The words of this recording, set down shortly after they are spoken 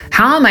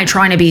how am I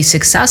trying to be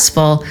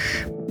successful?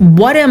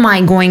 What am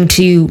I going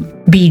to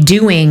be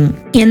doing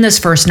in this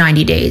first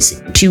 90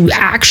 days to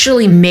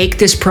actually make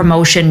this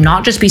promotion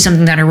not just be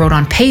something that I wrote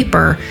on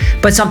paper,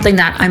 but something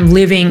that I'm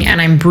living and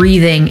I'm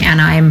breathing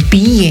and I'm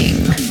being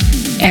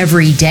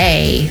every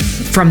day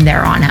from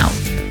there on out?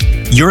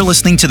 You're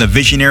listening to the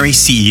Visionary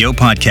CEO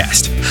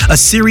Podcast, a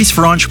series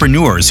for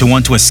entrepreneurs who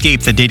want to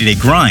escape the day-to-day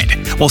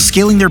grind while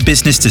scaling their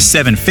business to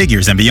 7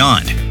 figures and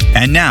beyond.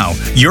 And now,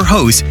 your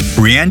hosts,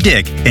 Brianne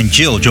Dick and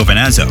Jill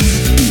Giovinazzo.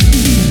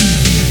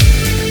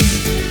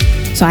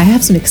 So I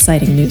have some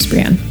exciting news,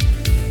 Brianne.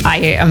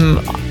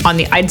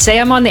 I'd say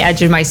I'm on the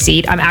edge of my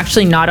seat. I'm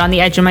actually not on the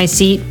edge of my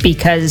seat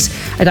because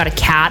I got a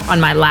cat on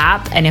my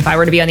lap. And if I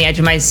were to be on the edge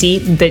of my seat,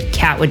 the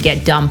cat would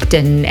get dumped.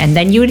 And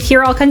then you would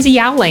hear all kinds of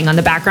yowling on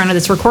the background of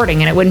this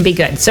recording and it wouldn't be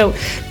good. So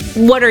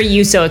what are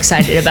you so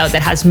excited about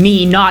that has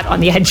me not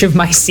on the edge of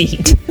my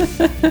seat?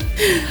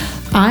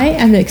 I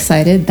am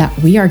excited that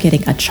we are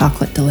getting a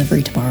chocolate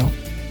delivery tomorrow.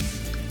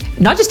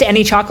 Not just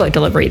any chocolate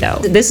delivery, though.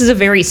 This is a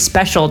very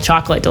special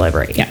chocolate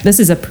delivery. Yeah, this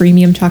is a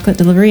premium chocolate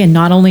delivery. And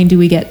not only do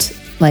we get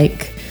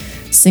like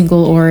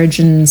single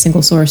origin,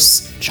 single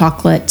source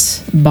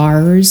chocolate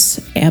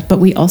bars, but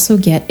we also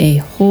get a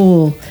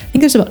whole, I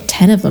think there's about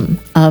 10 of them,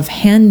 of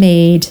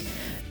handmade,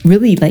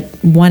 really like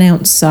 1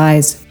 ounce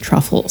size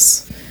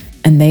truffles.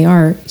 And they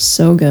are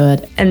so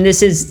good. And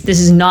this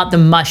is not the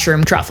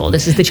mushroom truffle.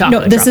 This is the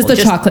chocolate truffle. No, this is the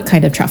chocolate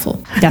kind of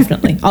truffle.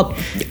 Definitely.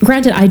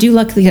 Granted, I do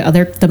like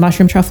the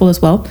mushroom truffle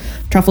as well.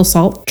 Truffle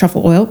salt,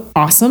 truffle oil,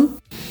 awesome.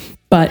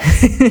 But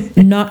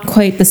not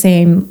quite the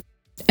same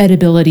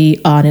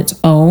edibility on its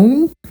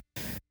own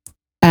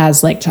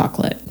as like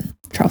chocolate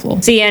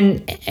truffle. See,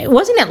 and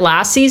wasn't it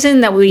last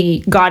season that we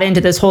got into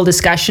this whole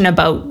discussion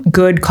about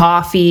good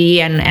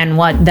coffee and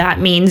what that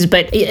means?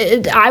 But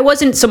I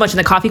wasn't so much in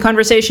the coffee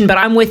conversation, but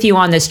I'm with you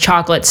on this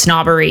chocolate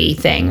snobbery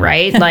thing,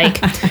 right?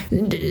 Like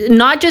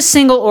not just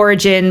single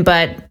origin,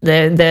 but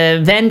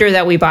the vendor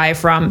that we buys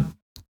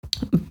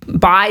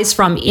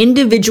from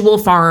individual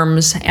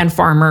farms and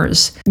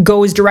farmers,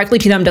 goes directly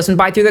to them, doesn't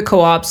buy through the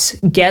co-ops,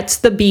 gets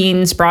the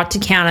beans brought to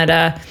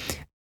Canada,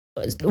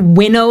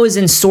 winnows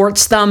and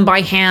sorts them by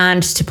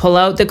hand to pull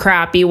out the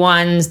crappy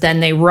ones. Then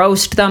they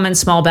roast them in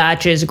small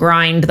batches,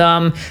 grind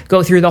them,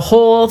 go through the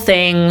whole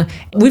thing.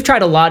 We've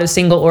tried a lot of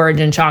single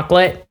origin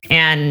chocolate.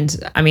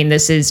 And I mean,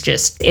 this is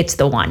just, it's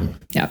the one.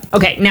 Yeah.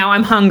 Okay, now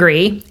I'm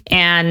hungry.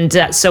 And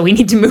so we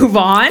need to move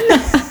on.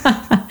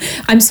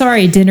 I'm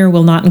sorry, dinner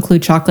will not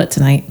include chocolate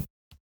tonight.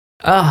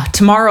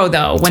 Tomorrow,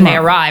 though, when they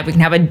arrive, we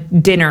can have a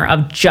dinner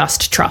of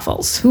just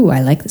truffles. Ooh,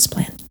 I like this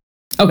plan.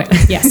 Okay,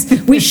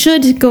 yes. We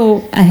should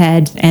go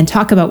ahead and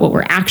talk about what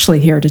we're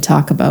actually here to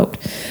talk about,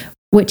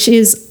 which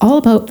is all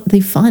about the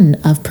fun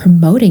of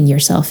promoting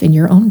yourself in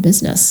your own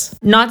business.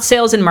 Not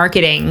sales and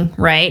marketing,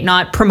 right?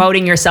 Not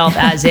promoting yourself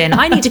as in,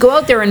 I need to go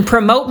out there and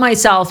promote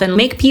myself and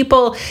make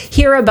people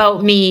hear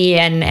about me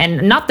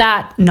and not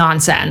that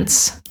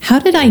nonsense. How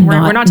did I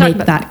not make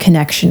that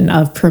connection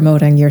of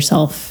promoting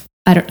yourself?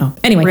 I don't know.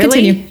 Anyway, really?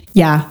 Continue.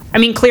 Yeah. I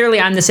mean, clearly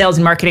I'm the sales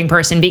and marketing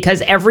person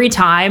because every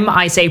time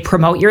I say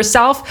promote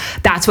yourself,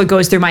 that's what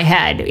goes through my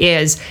head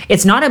is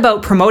it's not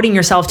about promoting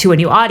yourself to a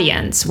new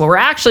audience. What we're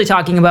actually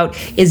talking about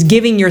is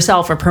giving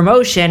yourself a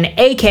promotion,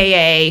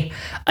 AKA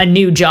a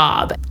new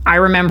job. I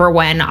remember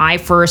when I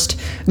first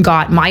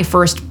got my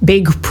first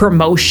big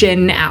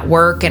promotion at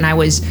work and I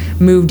was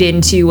moved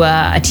into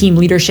a team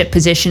leadership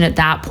position at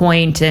that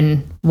point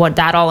and what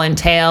that all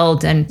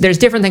entailed. And there's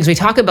different things we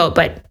talk about,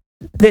 but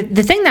the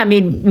thing that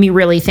made me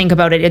really think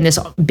about it in this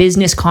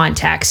business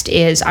context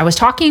is I was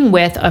talking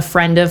with a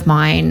friend of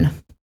mine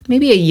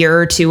maybe a year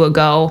or two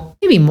ago,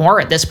 maybe more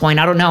at this point,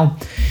 I don't know.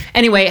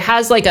 Anyway,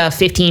 has like a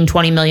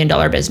 $15-20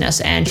 million business.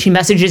 And she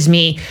messages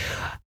me,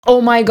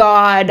 oh my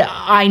God,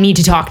 I need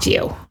to talk to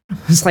you. I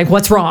was like,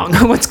 what's wrong?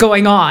 What's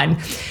going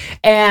on?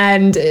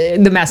 And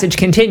the message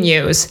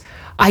continues,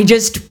 I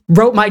just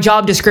wrote my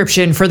job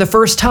description for the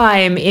first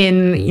time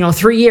in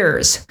 3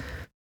 years.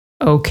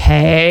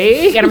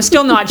 Okay. And I'm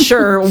still not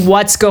sure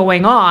what's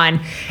going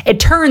on. It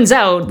turns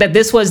out that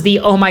this was the,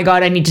 oh my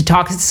God, I need to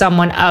talk to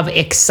someone of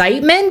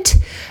excitement,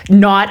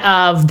 not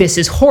of this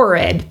is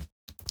horrid.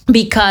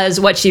 Because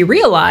what she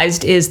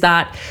realized is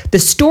that the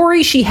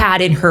story she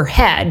had in her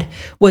head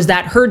was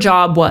that her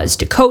job was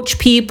to coach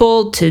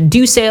people, to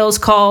do sales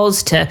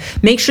calls, to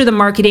make sure the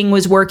marketing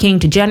was working,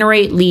 to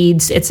generate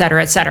leads, et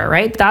cetera,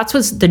 right? That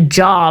was the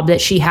job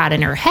that she had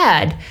in her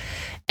head.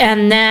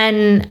 And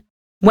then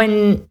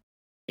when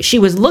she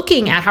was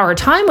looking at how her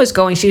time was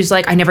going, she was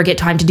like, I never get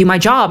time to do my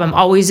job. I'm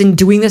always in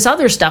doing this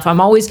other stuff.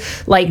 I'm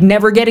always like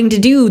never getting to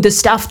do the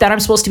stuff that I'm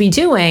supposed to be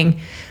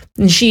doing.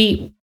 And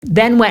she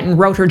then went and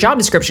wrote her job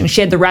description. She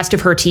had the rest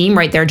of her team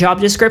write their job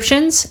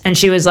descriptions. And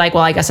she was like,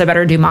 well, I guess I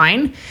better do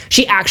mine.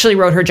 She actually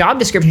wrote her job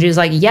description. She was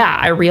like, yeah,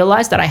 I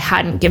realized that I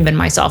hadn't given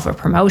myself a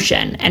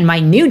promotion. And my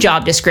new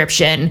job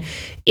description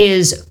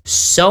is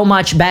so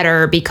much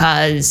better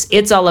because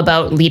it's all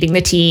about leading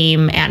the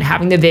team and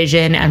having the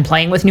vision and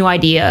playing with new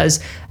ideas.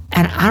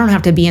 And I don't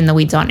have to be in the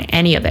weeds on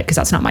any of it because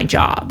that's not my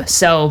job.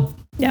 So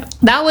Yeah.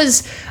 That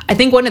was, I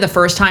think, one of the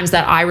first times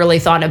that I really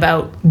thought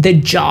about the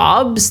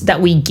jobs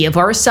that we give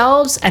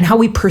ourselves and how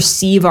we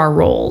perceive our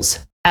roles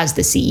as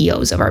the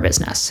CEOs of our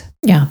business.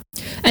 Yeah.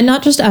 And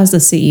not just as the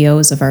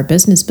CEOs of our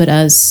business, but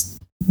as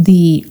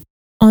the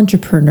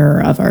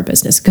entrepreneur of our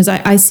business, because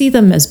I see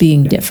them as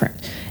being different.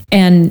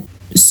 And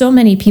so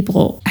many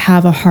people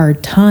have a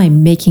hard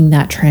time making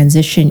that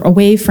transition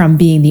away from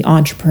being the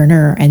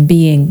entrepreneur and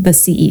being the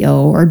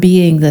CEO or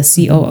being the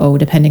COO,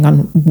 depending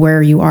on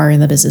where you are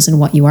in the business and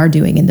what you are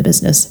doing in the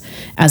business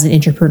as an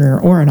entrepreneur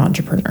or an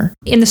entrepreneur.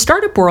 In the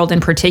startup world in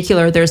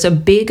particular, there's a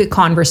big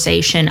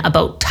conversation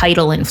about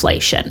title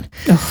inflation.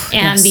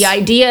 And the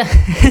idea...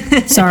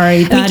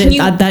 Sorry,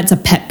 that's a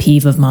pet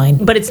peeve of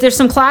mine. But there's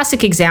some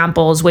classic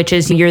examples, which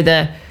is you're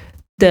the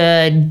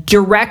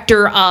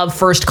director of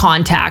first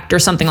contact or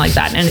something like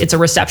that. And it's a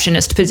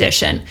receptionist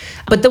position.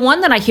 But the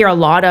one that I hear a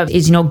lot of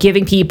is,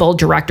 giving people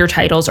director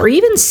titles or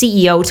even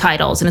CEO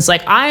titles. And it's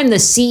like, I'm the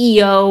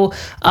CEO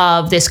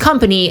of this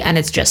company and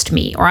it's just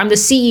me. Or I'm the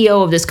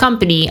CEO of this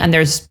company and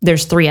there's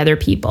 3 other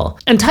people.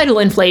 And title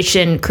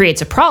inflation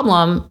creates a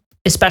problem,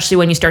 especially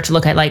when you start to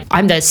look at like,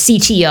 I'm the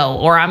CTO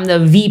or I'm the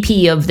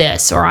VP of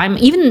this, or I'm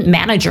even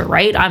manager,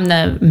 right? I'm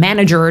the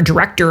manager or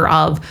director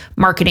of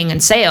marketing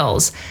and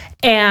sales.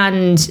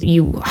 And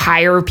you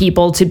hire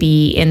people to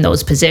be in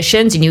those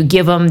positions and you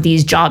give them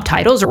these job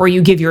titles, or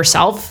you give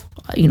yourself,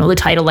 the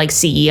title like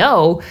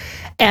CEO.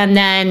 And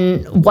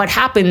then what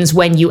happens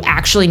when you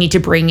actually need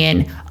to bring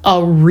in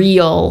a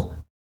real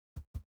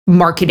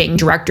marketing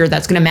director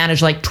that's going to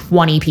manage like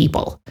 20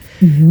 people?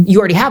 Mm-hmm. You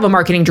already have a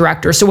marketing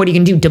director. So what are you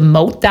going to do?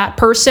 Demote that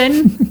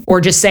person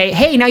or just say,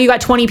 hey, now you got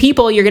 20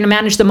 people, you're going to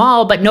manage them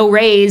all, but no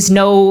raise,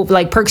 no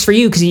like perks for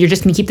you because you're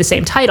just going to keep the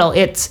same title.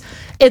 It's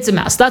a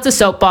mess. That's a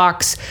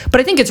soapbox. But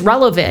I think it's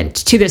relevant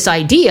to this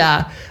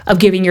idea of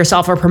giving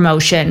yourself a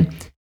promotion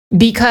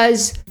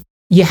because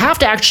you have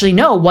to actually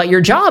know what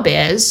your job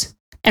is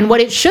and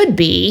what it should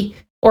be,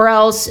 or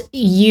else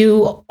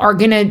you are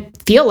going to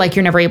feel like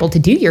you're never able to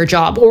do your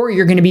job, or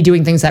you're going to be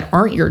doing things that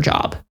aren't your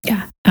job.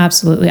 Yeah,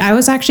 absolutely. I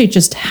was actually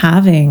just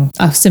having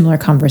a similar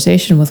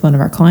conversation with one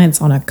of our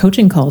clients on a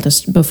coaching call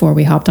just before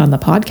we hopped on the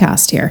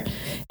podcast here.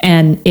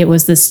 And it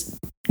was this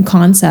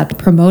concept,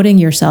 promoting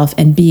yourself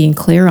and being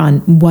clear on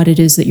what it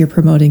is that you're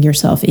promoting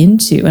yourself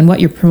into and what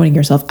you're promoting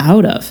yourself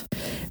out of.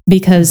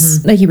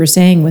 Because like you were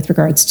saying with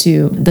regards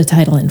to the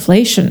title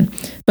inflation,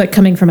 but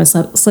coming from a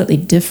slightly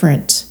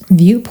different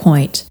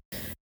viewpoint,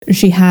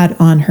 she had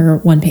on her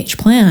one-page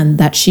plan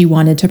that she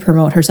wanted to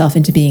promote herself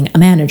into being a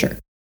manager.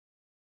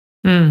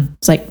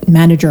 It's like,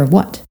 manager of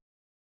what?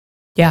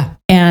 Yeah.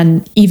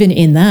 And even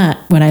in that,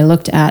 when I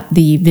looked at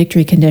the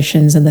victory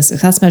conditions and the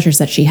success measures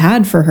that she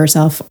had for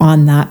herself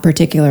on that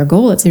particular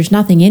goal, there's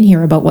nothing in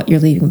here about what you're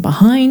leaving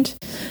behind,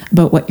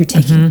 about what you're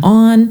taking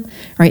on,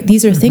 right?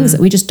 These are things that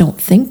we just don't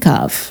think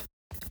of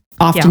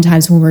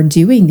oftentimes when we're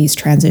doing these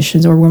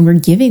transitions or when we're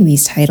giving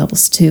these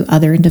titles to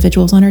other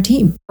individuals on our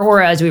team.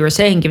 Or as we were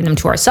saying, giving them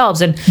to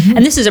ourselves. And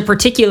this is a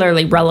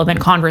particularly relevant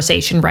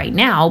conversation right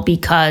now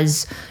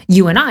because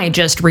you and I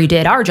just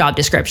redid our job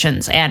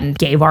descriptions and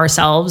gave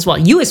ourselves, well,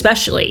 you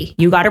especially,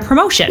 you got a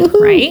promotion,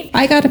 right?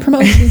 I got a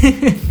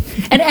promotion.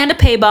 and a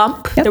pay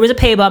bump. Yep. There was a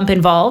pay bump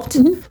involved.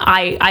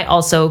 I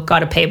also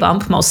got a pay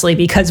bump, mostly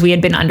because we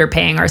had been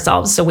underpaying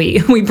ourselves. So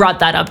we brought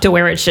that up to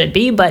where it should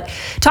be. But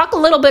talk a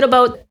little bit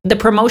about the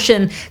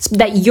promotion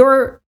that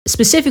you're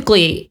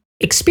specifically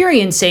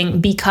experiencing,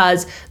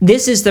 because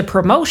this is the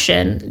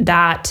promotion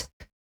that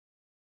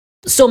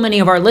so many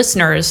of our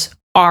listeners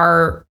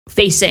are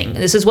facing.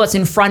 This is what's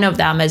in front of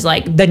them as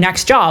like the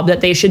next job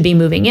that they should be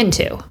moving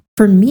into.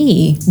 For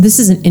me, this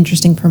is an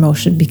interesting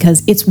promotion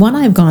because it's one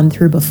I've gone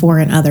through before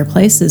in other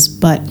places,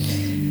 but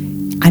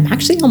I'm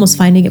actually almost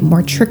finding it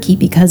more tricky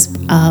because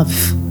of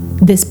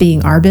this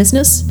being our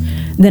business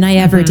than I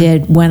ever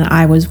did when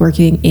I was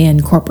working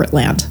in corporate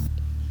land.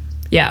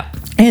 Yeah.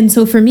 And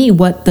so for me,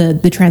 what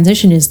the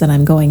transition is that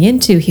I'm going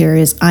into here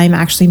is I'm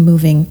actually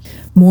moving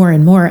more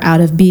and more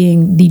out of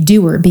being the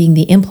doer, being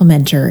the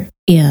implementer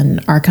in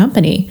our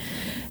company,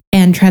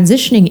 and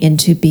transitioning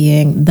into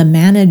being the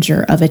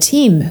manager of a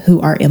team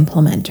who are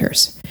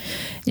implementers.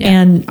 Yeah.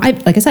 And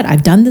like I said,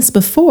 I've done this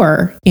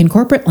before in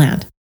corporate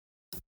land,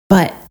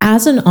 but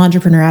as an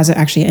entrepreneur, as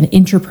actually an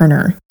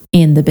intrapreneur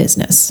in the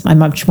business, I'm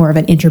much more of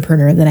an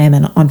intrapreneur than I am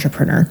an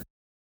entrepreneur.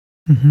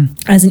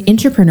 As an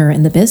intrapreneur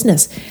in the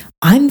business,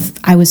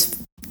 I was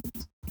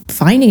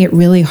finding it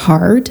really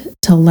hard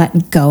to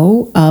let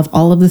go of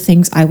all of the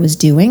things I was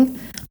doing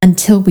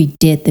until we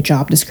did the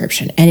job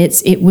description. And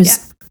it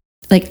was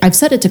like, I've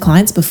said it to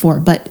clients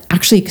before, but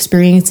actually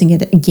experiencing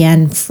it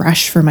again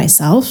fresh for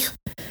myself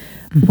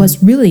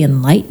was really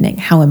enlightening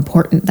how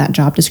important that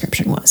job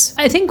description was.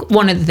 I think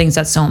one of the things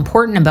that's so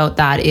important about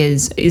that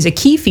is a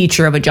key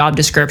feature of a job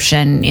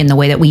description in the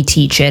way that we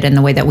teach it and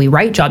the way that we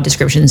write job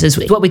descriptions is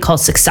what we call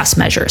success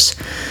measures,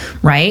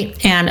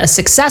 right? And a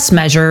success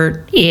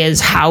measure is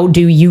how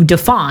do you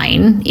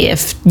define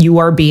if you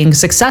are being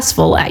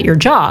successful at your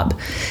job?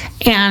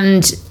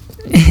 And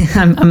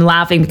I'm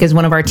laughing because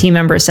one of our team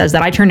members says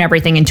that I turn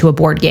everything into a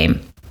board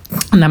game.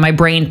 And then my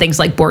brain thinks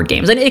like board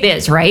games. And it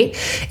is, right?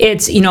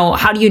 It's,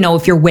 how do you know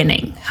if you're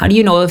winning? How do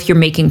you know if you're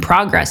making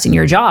progress in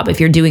your job, if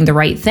you're doing the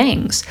right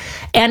things?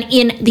 And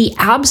in the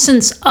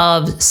absence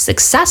of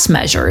success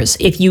measures,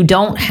 if you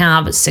don't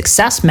have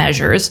success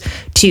measures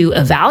to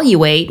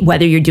evaluate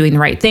whether you're doing the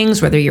right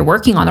things, whether you're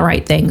working on the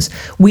right things,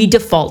 we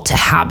default to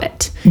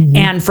habit. Mm-hmm.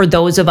 And for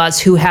those of us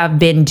who have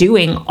been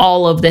doing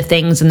all of the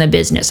things in the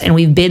business, and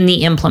we've been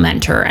the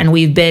implementer, and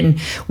we've been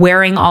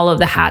wearing all of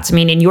the hats. I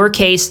mean, in your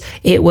case,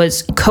 it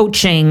was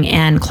coaching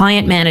and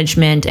client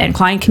management and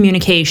client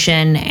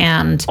communication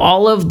and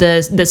all of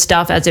the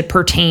stuff as it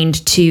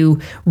pertained to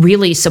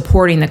really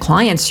supporting the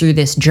clients through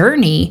this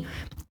journey.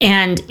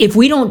 And if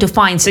we don't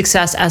define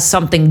success as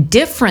something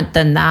different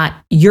than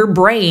that, your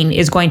brain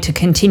is going to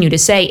continue to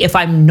say, if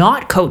I'm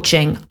not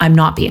coaching, I'm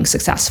not being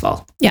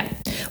successful. Yeah.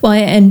 Well,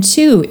 and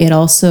two, it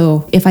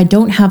also, if I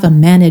don't have a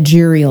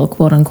managerial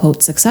quote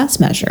unquote success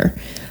measure,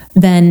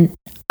 then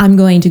I'm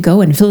going to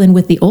go and fill in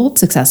with the old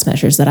success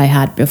measures that I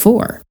had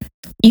before.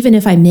 Even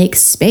if I make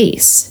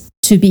space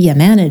to be a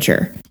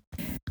manager,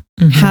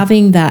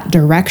 having that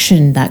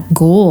direction, that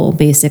goal,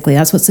 basically,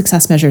 that's what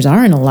success measures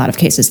are in a lot of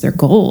cases. They're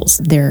goals.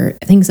 They're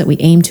things that we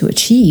aim to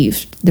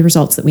achieve, the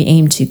results that we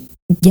aim to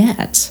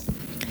get.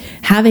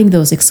 Having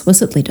those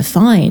explicitly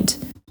defined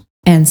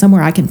and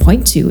somewhere I can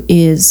point to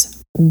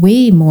is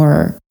way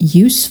more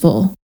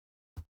useful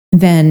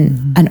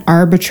than an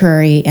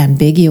arbitrary,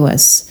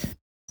 ambiguous,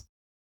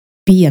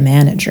 be a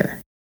manager.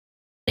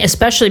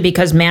 Especially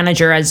because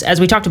manager, as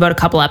we talked about a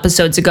couple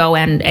episodes ago,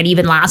 and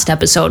even last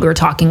episode, we were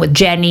talking with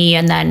Jenny,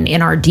 and then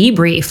in our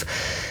debrief,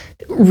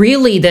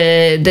 really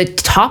the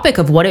topic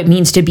of what it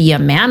means to be a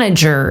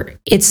manager,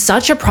 it's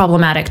such a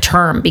problematic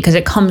term because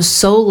it comes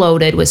so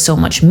loaded with so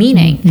much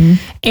meaning. Mm-hmm.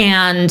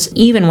 And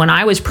even when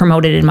I was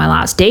promoted in my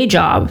last day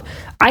job,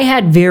 I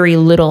had very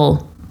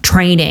little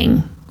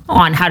training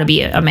on how to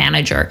be a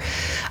manager.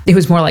 It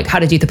was more like how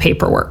to do the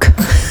paperwork.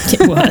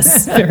 It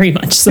was, very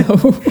much so.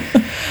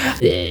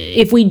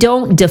 If we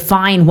don't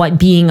define what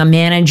being a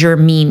manager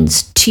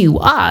means to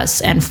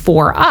us and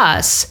for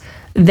us,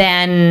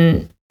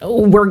 then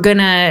we're going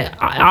to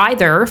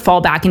either fall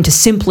back into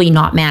simply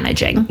not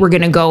managing. We're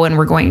going to go and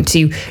we're going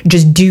to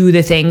just do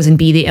the things and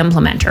be the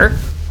implementer.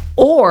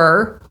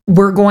 Or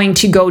we're going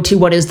to go to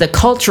what is the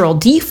cultural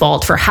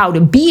default for how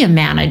to be a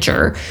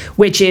manager,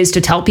 which is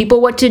to tell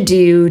people what to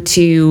do,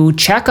 to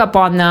check up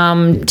on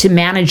them, to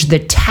manage the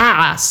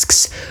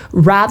tasks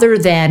rather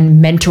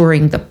than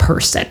mentoring the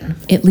person.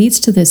 It leads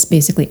to this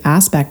basically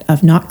aspect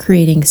of not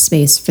creating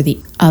space for the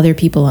other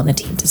people on the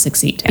team to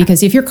succeed. Yeah.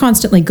 Because if you're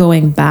constantly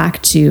going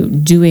back to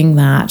doing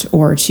that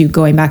or to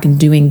going back and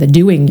doing the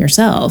doing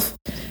yourself,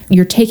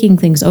 you're taking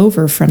things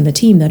over from the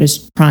team that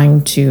is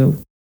trying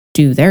to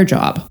do their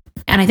job.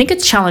 And I think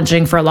it's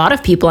challenging for a lot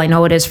of people. I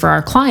know it is for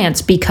our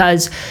clients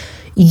because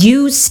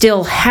you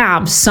still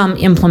have some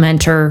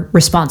implementer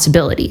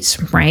responsibilities,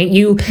 right?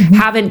 You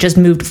haven't just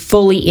moved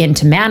fully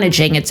into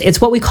managing.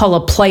 It's what we call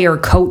a player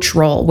coach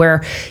role,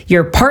 where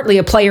you're partly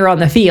a player on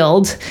the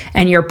field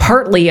and you're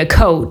partly a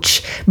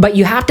coach, but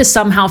you have to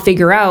somehow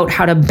figure out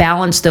how to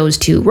balance those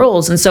two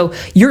roles. And so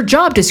your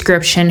job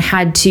description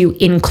had to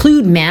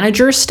include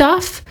manager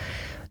stuff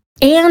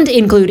and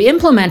include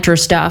implementer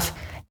stuff.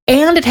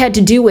 And it had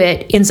to do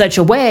it in such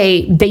a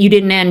way that you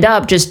didn't end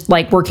up just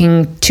like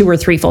working 2 or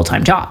 3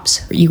 full-time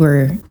jobs. You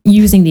were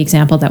using the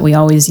example that we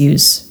always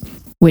use,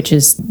 which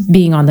is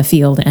being on the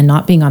field and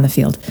not being on the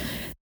field.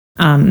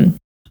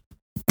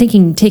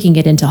 Taking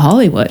it into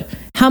Hollywood,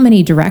 how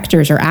many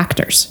directors are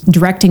actors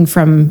directing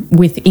from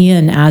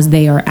within as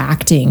they are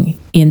acting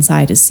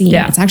inside a scene?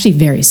 Yeah. It's actually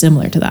very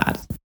similar to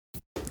that.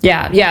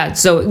 Yeah.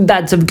 So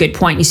that's a good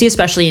point. You see,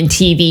 especially in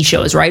TV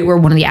shows, right, where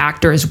one of the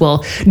actors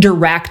will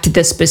direct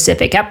the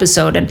specific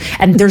episode, and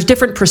there's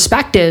different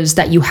perspectives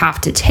that you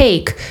have to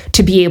take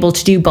to be able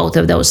to do both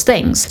of those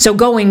things. So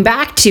going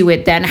back to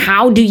it then,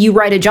 how do you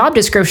write a job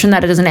description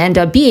that it doesn't end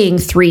up being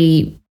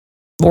 3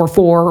 or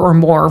 4 or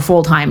more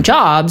full-time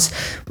jobs?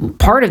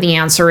 Part of the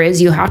answer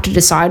is you have to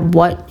decide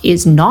what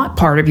is not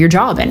part of your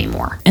job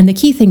anymore. And the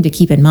key thing to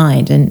keep in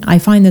mind, and I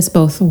find this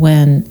both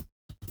when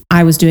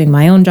I was doing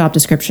my own job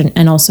description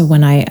and also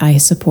when I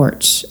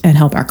support and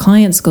help our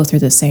clients go through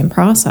the same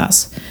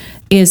process,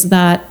 is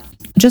that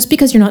just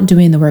because you're not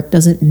doing the work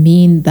doesn't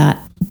mean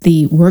that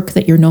the work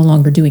that you're no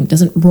longer doing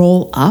doesn't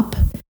roll up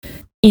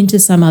into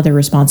some other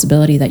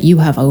responsibility that you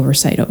have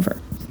oversight over.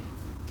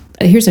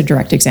 Here's a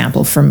direct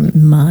example from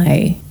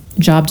my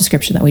job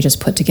description that we just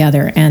put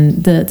together.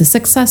 And the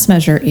success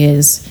measure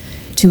is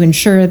to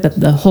ensure that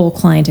the whole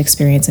client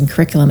experience and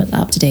curriculum is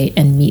up to date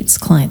and meets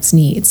clients'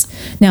 needs.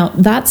 Now,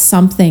 that's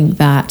something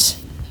that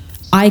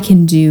I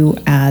can do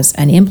as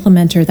an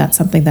implementer. That's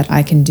something that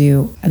I can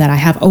do, that I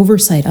have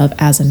oversight of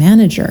as a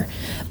manager.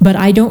 But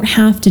I don't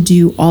have to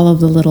do all of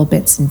the little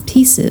bits and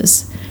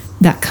pieces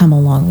that come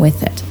along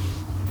with it.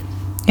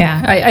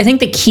 Yeah, I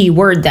think the key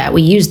word that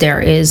we use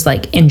there is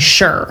like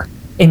ensure.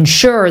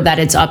 Ensure that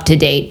it's up to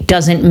date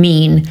doesn't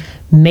mean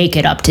make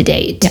it up to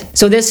date. Yeah.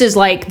 So this is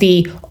like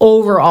the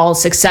overall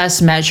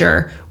success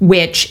measure,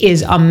 which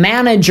is a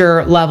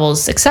manager level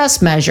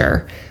success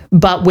measure.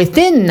 But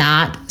within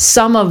that,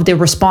 some of the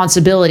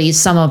responsibilities,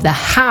 some of the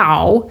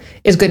how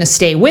is going to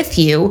stay with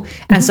you,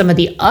 and some of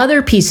the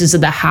other pieces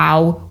of the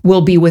how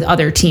will be with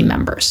other team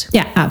members.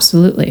 Yeah,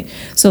 absolutely.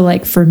 So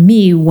like for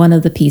me, one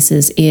of the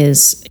pieces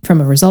is, from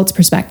a results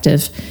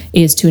perspective,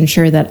 is to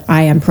ensure that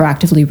I am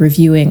proactively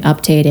reviewing,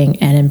 updating,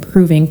 and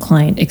improving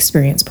client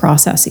experience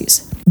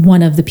processes.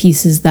 One of the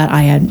pieces that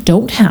I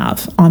don't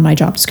have on my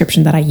job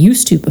description that I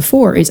used to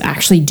before is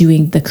actually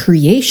doing the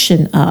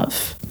creation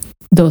of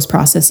those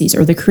processes,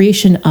 or the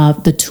creation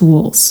of the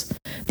tools,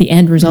 the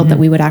end result that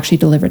we would actually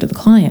deliver to the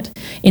client.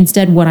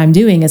 Instead, what I'm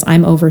doing is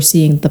I'm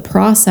overseeing the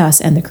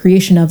process and the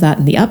creation of that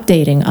and the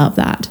updating of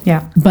that,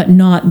 but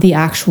not the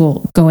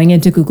actual going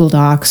into Google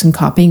Docs and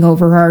copying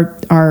over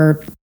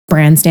our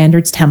brand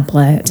standards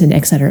template and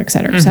et cetera, et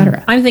cetera, et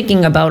cetera. I'm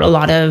thinking about a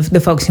lot of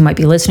the folks who might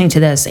be listening to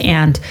this,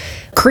 and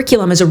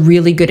curriculum is a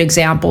really good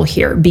example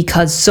here,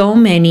 because so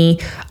many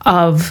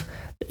of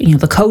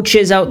the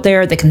coaches out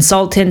there, the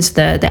consultants,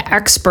 the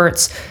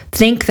experts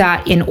think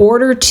that in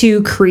order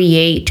to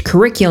create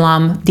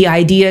curriculum, the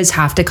ideas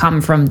have to come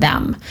from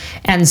them.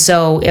 And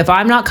so if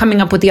I'm not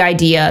coming up with the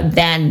idea,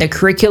 then the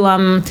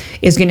curriculum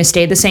is going to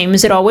stay the same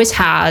as it always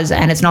has,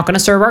 and it's not going to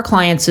serve our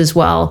clients as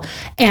well.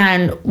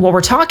 And what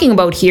we're talking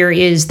about here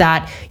is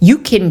that you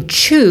can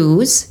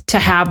choose to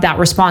have that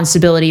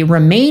responsibility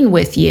remain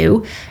with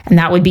you, and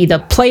that would be the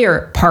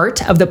player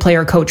part of the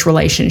player-coach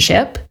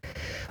relationship.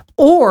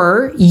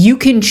 Or you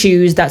can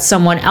choose that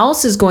someone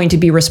else is going to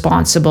be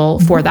responsible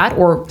for that,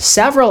 or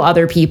several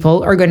other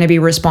people are going to be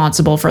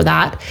responsible for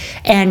that.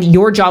 And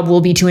your job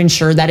will be to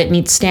ensure that it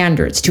meets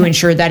standards, to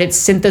ensure that it's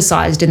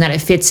synthesized and that it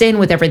fits in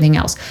with everything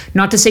else.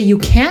 Not to say you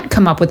can't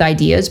come up with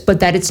ideas, but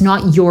that it's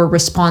not your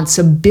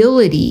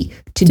responsibility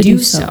to do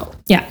so.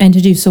 Yeah, and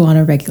to do so on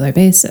a regular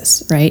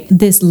basis, right?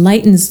 This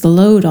lightens the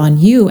load on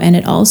you, and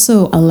it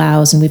also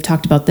allows, and we've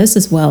talked about this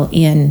as well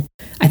in,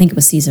 I think it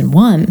was season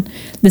 1,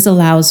 this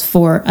allows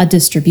for a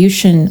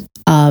distribution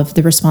of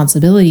the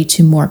responsibility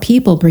to more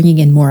people, bringing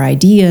in more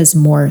ideas,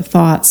 more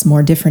thoughts,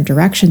 more different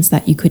directions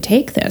that you could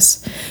take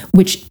this,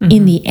 which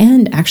in the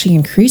end actually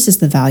increases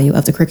the value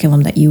of the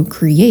curriculum that you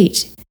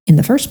create in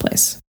the first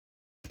place.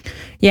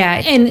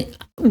 Yeah, and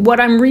what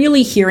I'm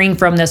really hearing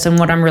from this and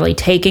what I'm really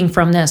taking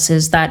from this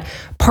is that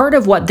part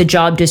of what the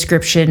job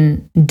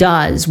description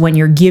does when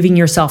you're giving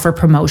yourself a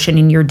promotion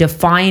and you're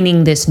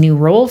defining this new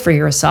role for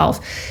yourself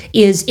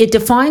is it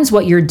defines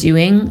what you're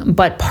doing,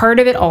 but part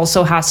of it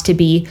also has to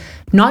be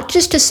not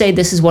just to say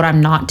this is what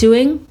I'm not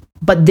doing,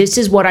 but this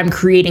is what I'm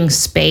creating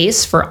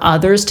space for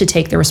others to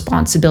take the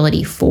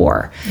responsibility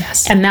for.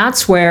 Yes. And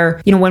that's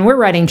where, when we're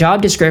writing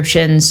job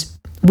descriptions,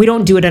 we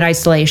don't do it in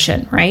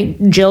isolation, right?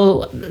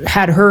 Jill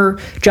had her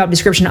job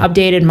description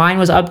updated. Mine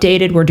was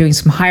updated. We're doing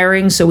some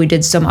hiring, so we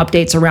did some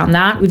updates around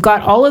that. We've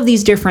got all of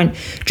these different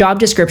job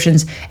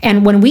descriptions.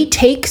 And when we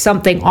take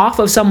something off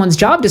of someone's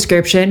job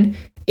description,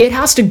 it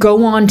has to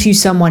go on to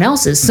someone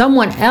else's.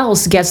 Someone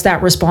else gets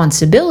that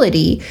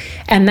responsibility.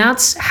 And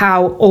that's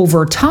how,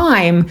 over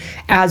time,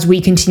 as we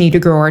continue to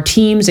grow our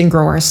teams and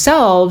grow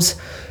ourselves,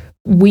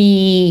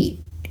 we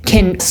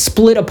can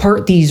split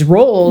apart these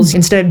roles.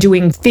 Instead of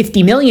doing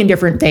 50 million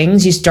different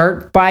things, you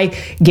start by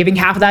giving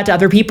half of that to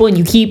other people, and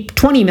you keep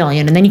 20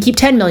 million, and then you keep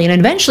 10 million,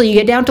 and eventually you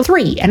get down to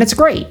 3, and it's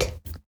great.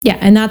 Yeah,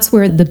 and that's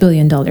where the $1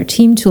 billion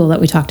team tool that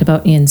we talked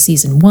about in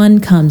season 1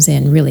 comes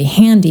in really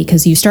handy,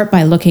 because you start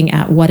by looking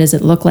at what does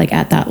it look like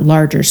at that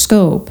larger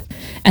scope,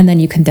 and then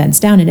you condense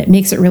down, and it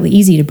makes it really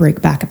easy to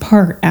break back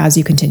apart as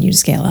you continue to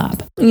scale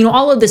up.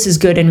 All of this is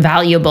good and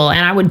valuable,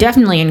 and I would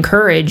definitely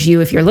encourage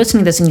you, if you're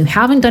listening to this and you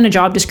haven't done a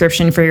job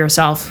description for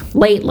yourself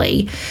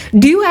lately,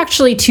 do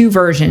actually 2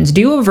 versions.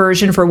 Do a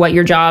version for what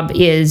your job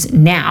is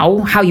now,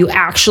 how you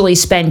actually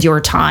spend your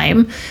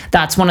time.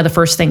 That's one of the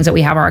first things that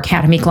we have our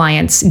Academy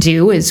clients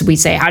do, is we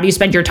say, how do you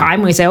spend your time?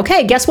 And we say,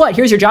 okay, guess what?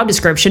 Here's your job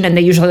description. And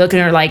they usually look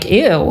at it like,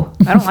 ew,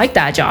 I don't like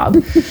that job.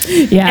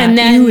 Yeah, and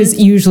then ew is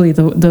usually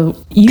the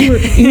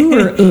ew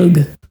or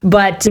ugh.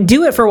 But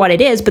do it for what it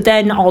is, but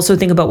then also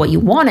think about what you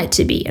want it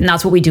to be. And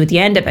that's what we do at the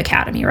end of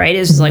Academy, right?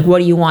 Is like, what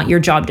do you want your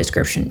job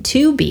description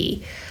to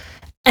be?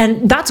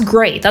 And that's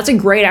great. That's a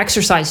great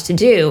exercise to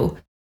do.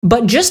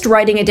 But just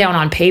writing it down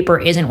on paper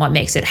isn't what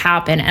makes it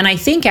happen. And I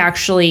think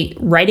actually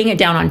writing it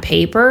down on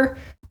paper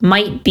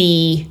might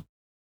be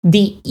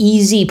the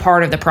easy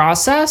part of the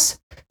process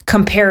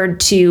compared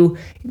to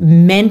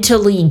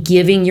mentally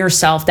giving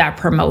yourself that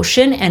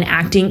promotion and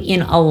acting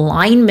in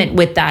alignment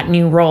with that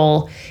new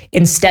role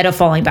instead of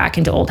falling back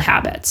into old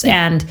habits.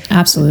 And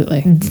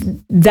absolutely,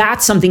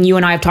 that's something you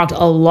and I have talked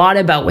a lot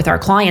about with our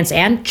clients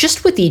and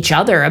just with each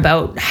other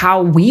about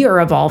how we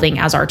are evolving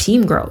as our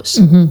team grows.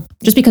 Mm-hmm.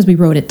 Just because we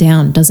wrote it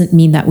down doesn't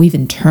mean that we've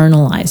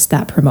internalized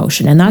that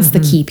promotion. And that's the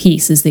key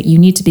piece, is that you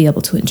need to be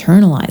able to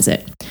internalize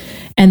it.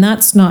 And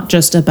that's not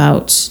just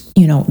about,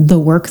 the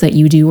work that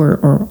you do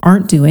or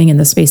aren't doing in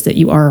the space that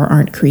you are or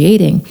aren't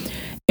creating.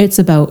 It's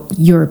about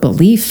your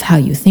belief, how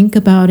you think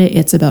about it.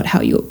 It's about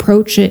how you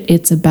approach it.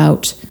 It's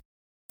about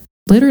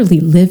literally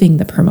living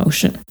the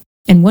promotion.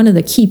 And one of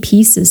the key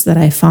pieces that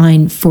I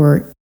find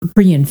for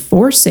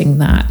reinforcing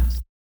that,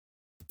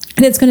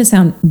 and it's going to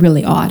sound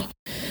really odd,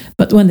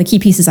 but one of the key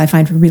pieces I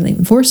find for really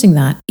enforcing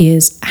that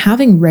is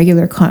having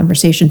regular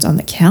conversations on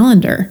the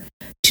calendar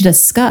to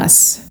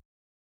discuss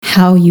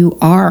how you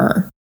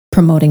are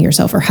promoting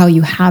yourself or how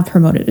you have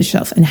promoted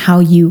yourself and how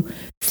you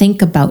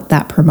think about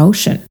that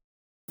promotion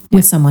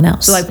with someone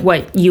else. So like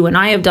what you and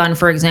I have done,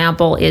 for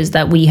example, is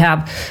that we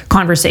have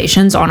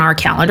conversations on our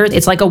calendar.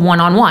 It's like a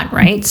one-on-one,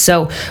 right?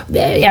 So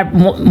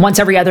once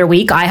every other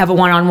week, I have a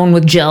one-on-one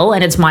with Jill,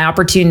 and it's my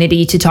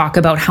opportunity to talk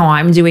about how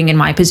I'm doing in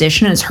my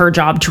position. It's her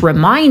job to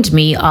remind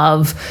me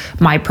of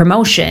my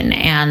promotion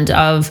and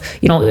of,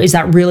 is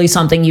that really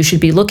something you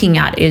should be looking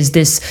at? Is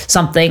this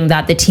something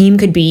that the team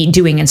could be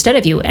doing instead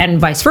of you?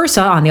 And vice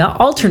versa. On the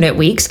alternate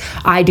weeks,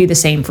 I do the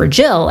same for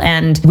Jill,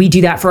 and we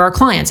do that for our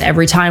clients.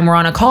 Every time we're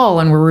on a call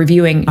and we're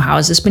reviewing, how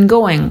has this been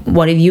going?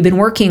 What have you been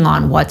working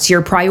on? What's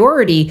your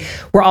priority?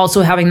 We're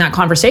also having that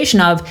conversation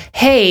of,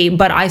 hey,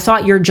 but I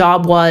thought your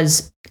job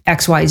was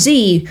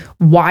XYZ.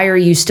 Why are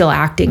you still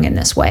acting in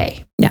this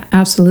way? Yeah,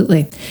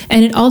 absolutely.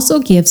 And it also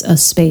gives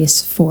us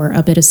space for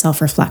a bit of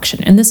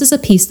self-reflection. And this is a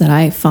piece that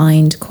I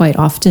find quite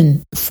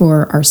often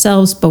for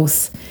ourselves,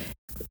 both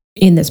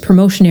in this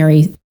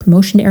promotionary,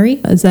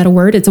 is that a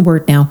word? It's a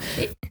word now.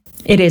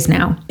 It is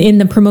now. In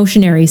the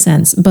promotionary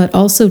sense, but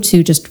also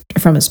to just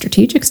from a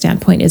strategic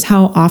standpoint is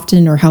how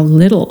often or how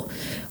little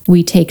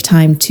we take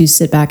time to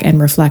sit back and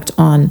reflect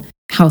on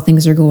how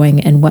things are going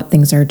and what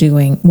things are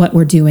doing, what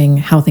we're doing,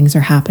 how things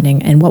are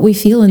happening, and what we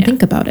feel and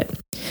think about it.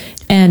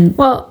 And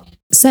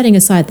setting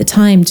aside the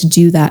time to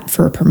do that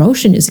for a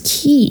promotion is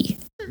key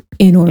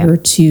in order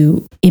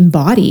to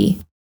embody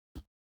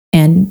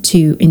and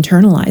to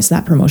internalize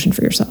that promotion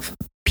for yourself.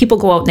 People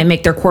go out and they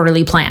make their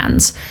quarterly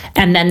plans,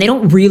 and then they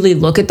don't really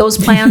look at those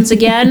plans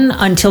again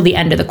until the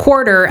end of the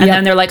quarter. And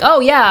then they're like, oh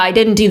yeah, I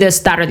didn't do this,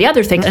 that, or the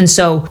other thing. And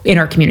so in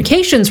our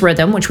communications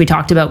rhythm, which we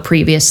talked about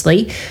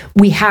previously,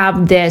 we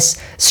have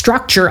this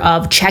structure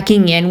of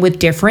checking in with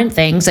different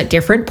things at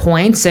different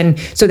points. And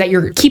so that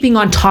you're keeping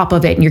on top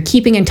of it and you're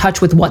keeping in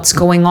touch with what's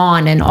going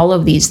on and all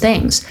of these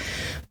things.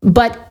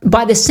 But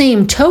by the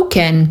same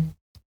token,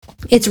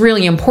 it's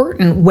really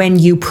important when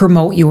you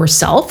promote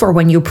yourself or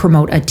when you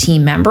promote a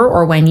team member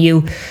or when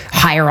you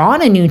hire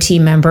on a new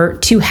team member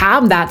to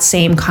have that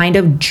same kind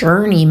of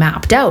journey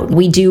mapped out.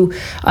 We do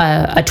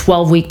a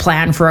 12-week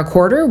plan for a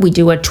quarter. We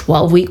do a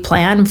 12-week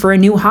plan for a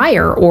new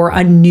hire or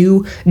a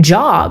new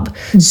job.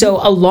 Mm-hmm.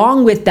 So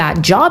along with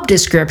that job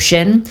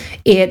description,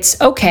 it's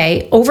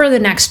okay, over the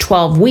next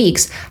 12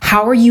 weeks,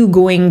 how are you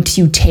going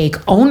to take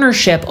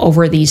ownership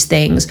over these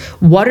things?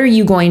 What are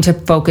you going to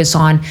focus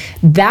on?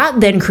 That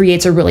then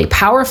creates a really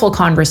powerful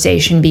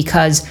conversation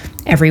because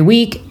every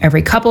week,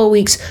 every couple of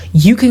weeks,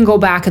 you can go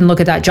back and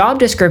look at that job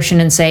description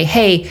and say,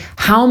 hey,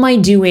 how am I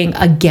doing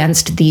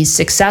against these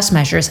success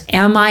measures?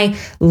 Am I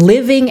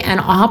living and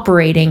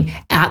operating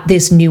at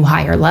this new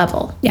higher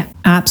level? Yeah,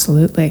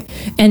 absolutely.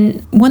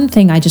 And one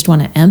thing I just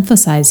want to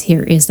emphasize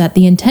here is that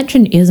the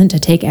intention isn't to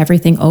take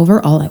everything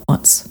over all at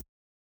once.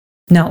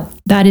 No,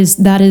 that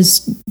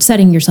is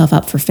setting yourself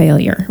up for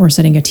failure or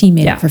setting a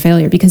teammate up for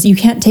failure because you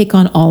can't take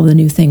on all the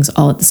new things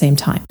all at the same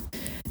time.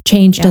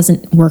 Change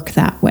doesn't work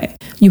that way.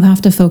 You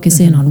have to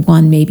focus in on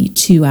one, maybe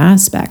two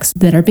aspects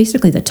that are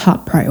basically the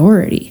top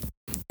priority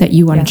that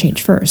you want to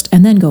change first,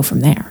 and then go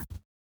from there.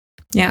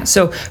 Yeah.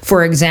 So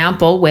for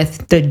example,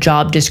 with the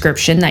job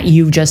description that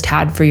you just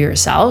had for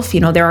yourself,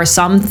 there are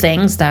some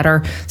things that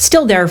are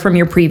still there from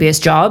your previous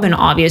job. And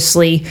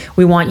obviously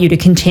we want you to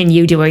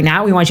continue doing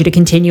that. We want you to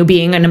continue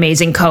being an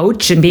amazing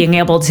coach and being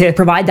able to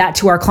provide that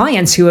to our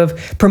clients who have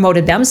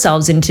promoted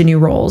themselves into new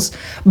roles.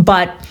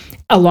 But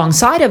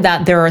alongside of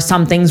that, there are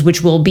some things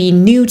which will be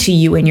new to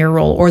you in your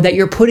role or that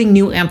you're putting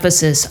new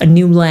emphasis, a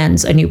new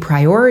lens, a new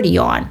priority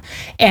on.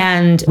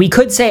 And we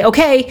could say,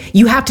 okay,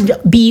 you have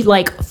to be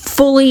like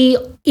fully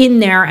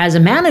in there as a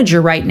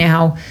manager right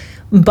now,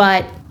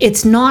 but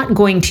it's not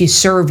going to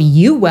serve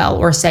you well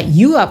or set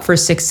you up for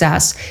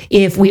success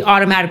if we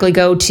automatically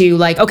go to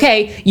like,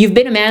 okay, you've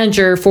been a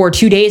manager for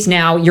 2 days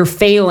now, you're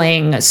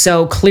failing,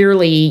 so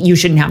clearly you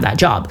shouldn't have that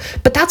job.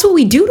 But that's what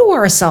we do to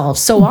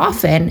ourselves so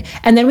often,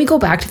 and then we go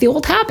back to the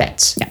old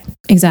habits. Yeah,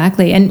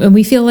 exactly. And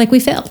we feel like we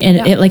failed, and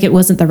it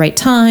wasn't the right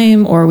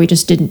time, or we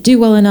just didn't do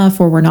well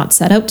enough, or we're not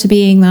set up to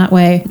being that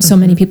way. So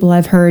many people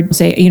I've heard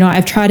say,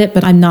 I've tried it,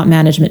 but I'm not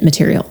management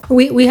material.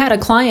 We had a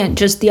client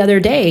just the other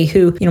day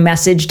who,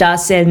 messaged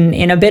us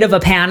in a bit of a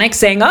panic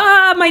saying,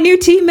 my new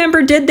team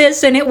member did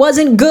this and it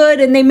wasn't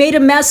good and they made a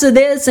mess of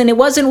this and it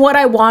wasn't what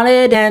I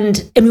wanted.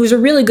 And it was a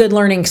really good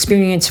learning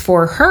experience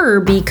for her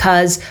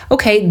because,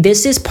 okay,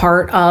 this is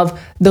part of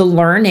the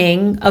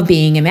learning of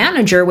being a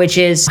manager, which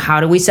is how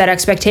do we set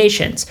expectations?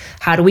 expectations?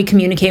 How do we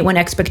communicate when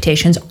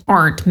expectations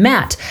aren't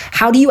met?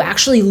 How do you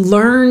actually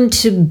learn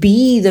to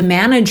be the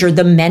manager,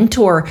 the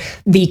mentor,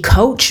 the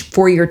coach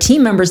for your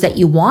team members that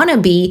you want to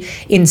be,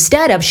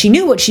 instead of, she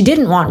knew what she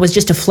didn't want was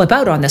just to flip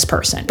out on this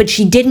person, but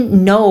she didn't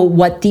know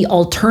what the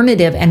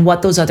alternative and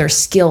what those other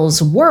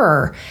skills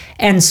were.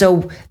 And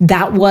so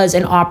that was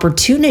an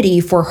opportunity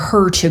for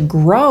her to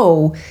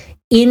grow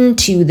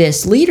into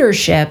this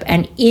leadership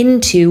and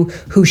into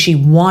who she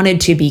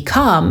wanted to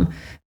become.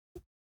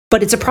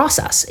 But it's a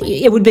process.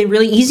 It would be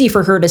really easy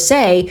for her to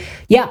say,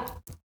 yeah,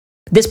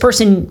 this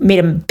person made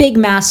a big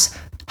mess.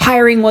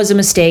 Hiring was a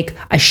mistake.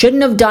 I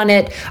shouldn't have done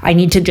it. I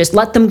need to just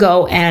let them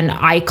go. And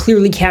I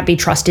clearly can't be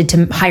trusted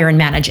to hire and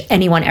manage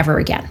anyone ever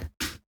again.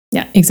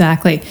 Yeah,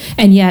 exactly.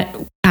 And yet,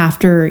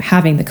 after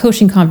having the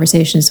coaching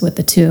conversations with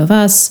the two of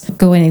us,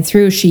 going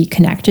through, she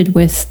connected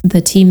with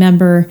the team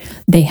member.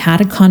 They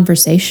had a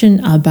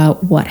conversation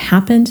about what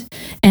happened.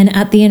 And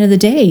at the end of the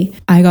day,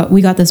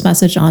 we got this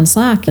message on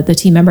Slack that the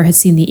team member had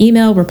seen the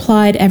email,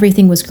 replied,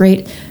 everything was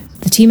great.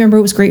 The team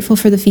member was grateful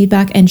for the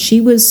feedback, and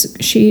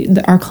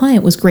our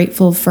client was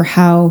grateful for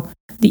how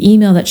the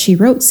email that she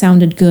wrote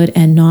sounded good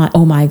and not,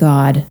 oh my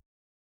God,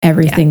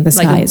 everything, the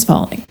sky is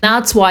falling.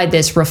 That's why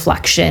this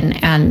reflection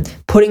and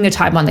putting the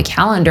time on the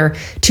calendar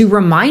to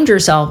remind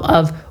yourself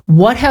of,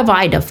 what have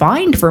I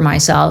defined for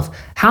myself?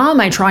 How am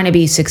I trying to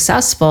be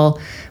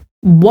successful?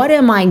 What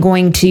am I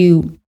going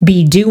to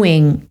be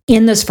doing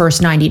in this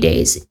first 90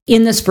 days,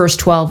 in this first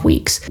 12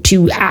 weeks,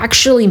 to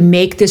actually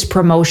make this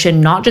promotion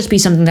not just be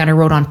something that I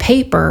wrote on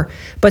paper,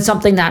 but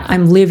something that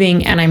I'm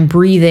living and I'm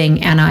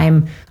breathing and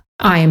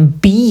I'm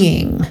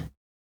being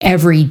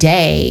every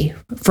day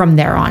from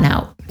there on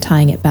out.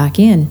 Tying it back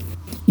in,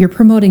 you're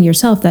promoting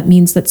yourself. That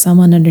means that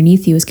someone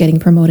underneath you is getting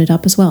promoted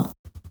up as well,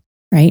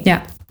 right?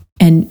 Yeah.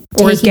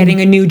 Or is getting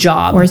a new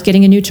job.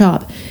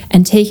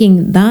 And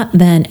taking that,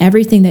 then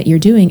everything that you're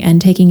doing, and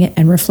taking it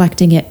and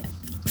reflecting it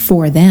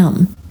for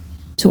them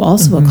to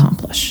also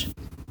accomplish.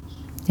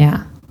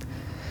 Yeah.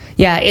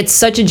 Yeah, it's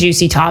such a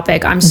juicy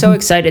topic. I'm so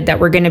excited that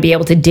we're going to be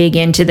able to dig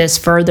into this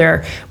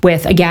further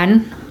with,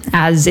 again,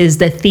 as is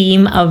the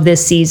theme of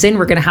this season,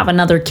 we're going to have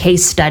another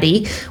case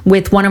study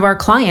with one of our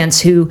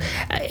clients who,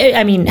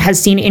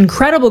 has seen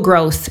incredible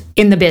growth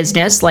in the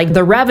business. Like,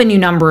 the revenue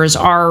numbers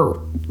are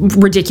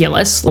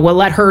ridiculous. We'll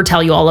let her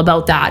tell you all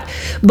about that.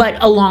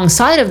 But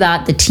alongside of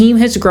that, the team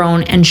has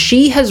grown, and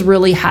she has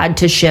really had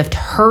to shift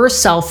her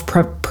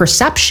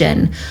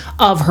self-perception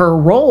of her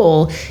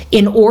role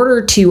in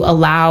order to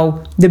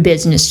allow the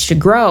business to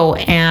grow.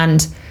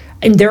 And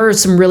there are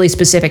some really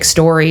specific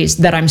stories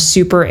that I'm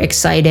super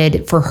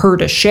excited for her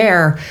to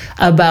share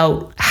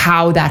about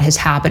how that has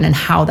happened and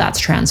how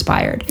that's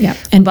transpired. Yeah,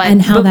 and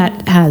how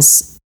that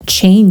has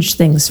changed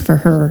things for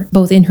her,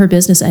 both in her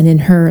business and in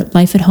her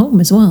life at home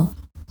as well.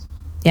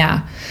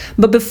 Yeah.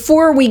 But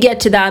before we get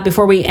to that,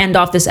 before we end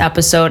off this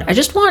episode, I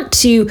just want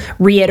to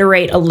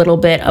reiterate a little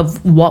bit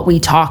of what we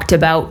talked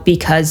about,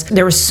 because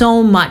there was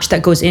so much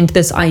that goes into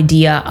this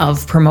idea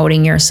of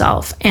promoting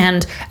yourself.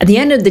 And at the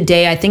end of the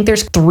day, I think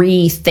there's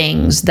 3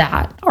 things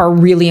that are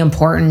really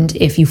important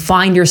if you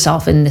find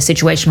yourself in the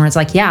situation where it's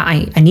like, yeah,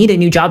 I need a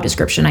new job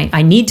description.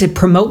 I need to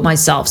promote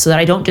myself so that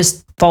I don't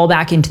just fall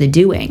back into the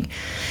doing.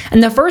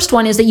 And the first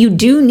one is that you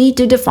do need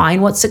to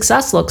define what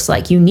success looks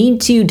like. You need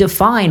to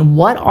define,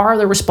 what are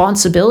the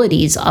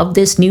responsibilities of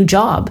this new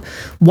job?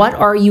 What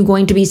are you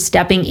going to be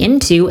stepping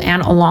into?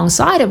 And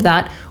alongside of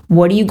that,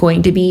 what are you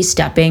going to be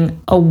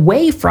stepping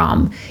away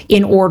from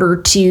in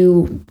order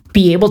to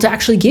be able to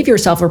actually give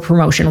yourself a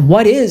promotion?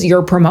 What is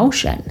your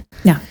promotion?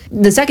 Yeah.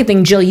 The second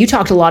thing, Jill, you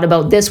talked a lot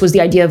about this, was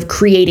the idea of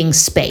creating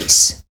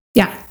space.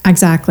 Yeah,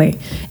 exactly.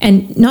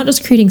 And not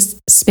just creating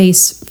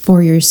space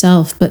for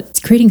yourself, but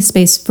creating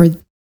space for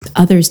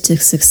others to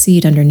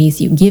succeed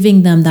underneath you,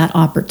 giving them that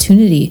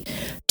opportunity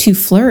to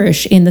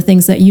flourish in the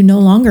things that you no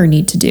longer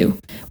need to do,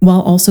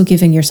 while also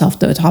giving yourself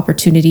the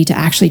opportunity to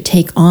actually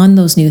take on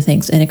those new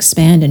things and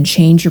expand and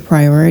change your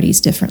priorities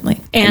differently.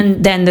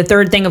 And then the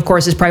third thing, of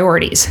course, is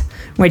priorities,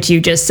 which you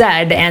just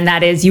said, and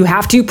that is, you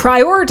have to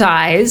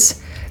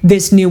prioritize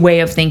this new way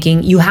of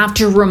thinking. You have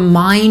to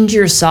remind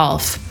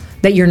yourself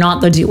that you're not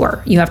the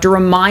doer. You have to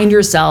remind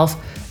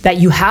yourself that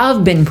you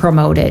have been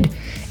promoted,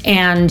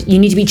 and you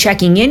need to be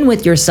checking in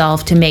with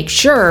yourself to make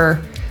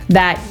sure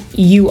that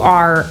you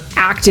are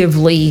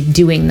actively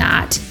doing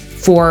that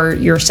for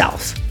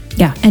yourself.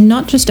 Yeah, and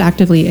not just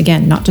actively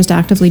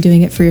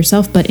doing it for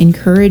yourself, but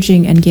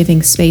encouraging and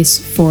giving space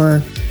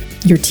for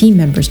your team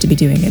members to be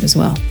doing it as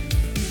well.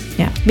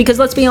 Yeah, because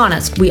let's be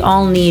honest, we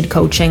all need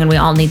coaching and we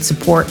all need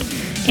support.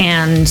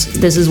 And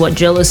this is what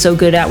Jill is so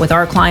good at with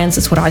our clients.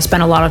 It's what I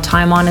spend a lot of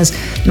time on, is,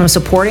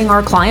 supporting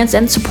our clients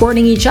and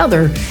supporting each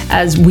other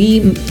as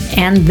we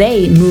and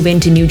they move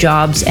into new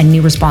jobs and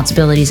new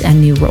responsibilities and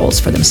new roles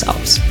for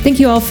themselves. Thank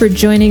you all for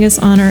joining us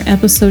on our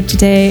episode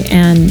today,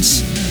 and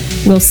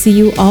we'll see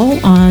you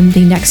all on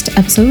the next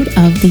episode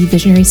of the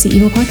Visionary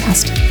CEO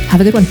Podcast.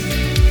 Have a good one.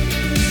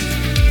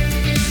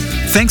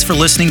 Thanks for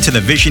listening to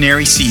the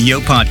Visionary CEO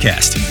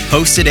Podcast,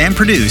 hosted and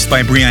produced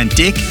by Brianne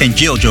Dick and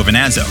Jill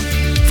Giovinazzo.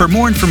 For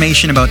more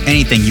information about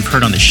anything you've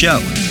heard on the show,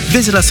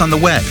 visit us on the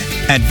web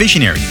at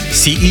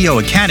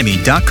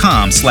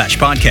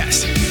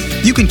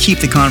visionaryceoacademy.com/podcast. You can keep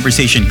the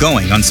conversation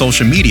going on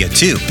social media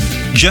too.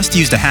 Just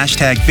use the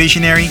hashtag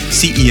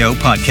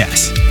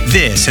 #VisionaryCEOPodcast.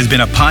 This has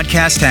been a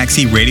Podcast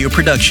Taxi radio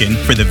production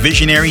for the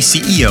Visionary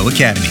CEO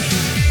Academy.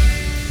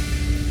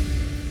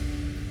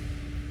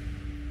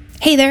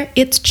 Hey there,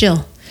 it's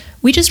Jill.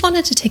 We just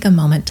wanted to take a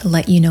moment to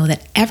let you know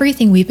that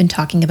everything we've been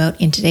talking about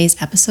in today's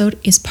episode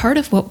is part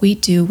of what we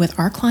do with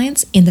our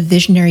clients in the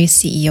Visionary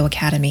CEO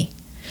Academy.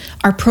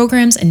 Our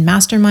programs and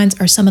masterminds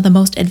are some of the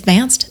most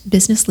advanced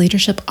business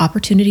leadership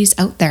opportunities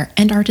out there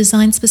and are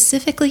designed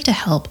specifically to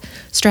help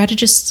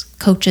strategists,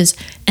 coaches,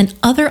 and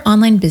other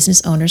online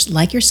business owners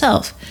like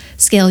yourself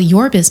scale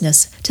your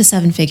business to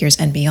 7 figures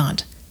and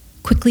beyond,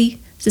 quickly,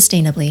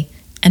 sustainably,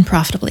 and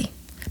profitably.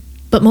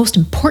 But most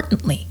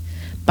importantly,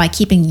 by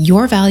keeping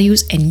your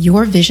values and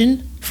your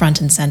vision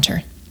front and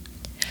center.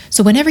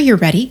 So whenever you're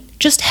ready,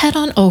 just head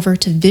on over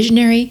to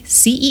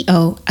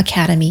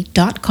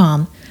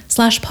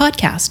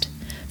visionaryceoacademy.com/podcast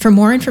for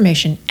more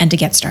information and to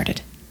get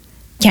started.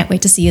 Can't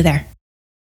wait to see you there.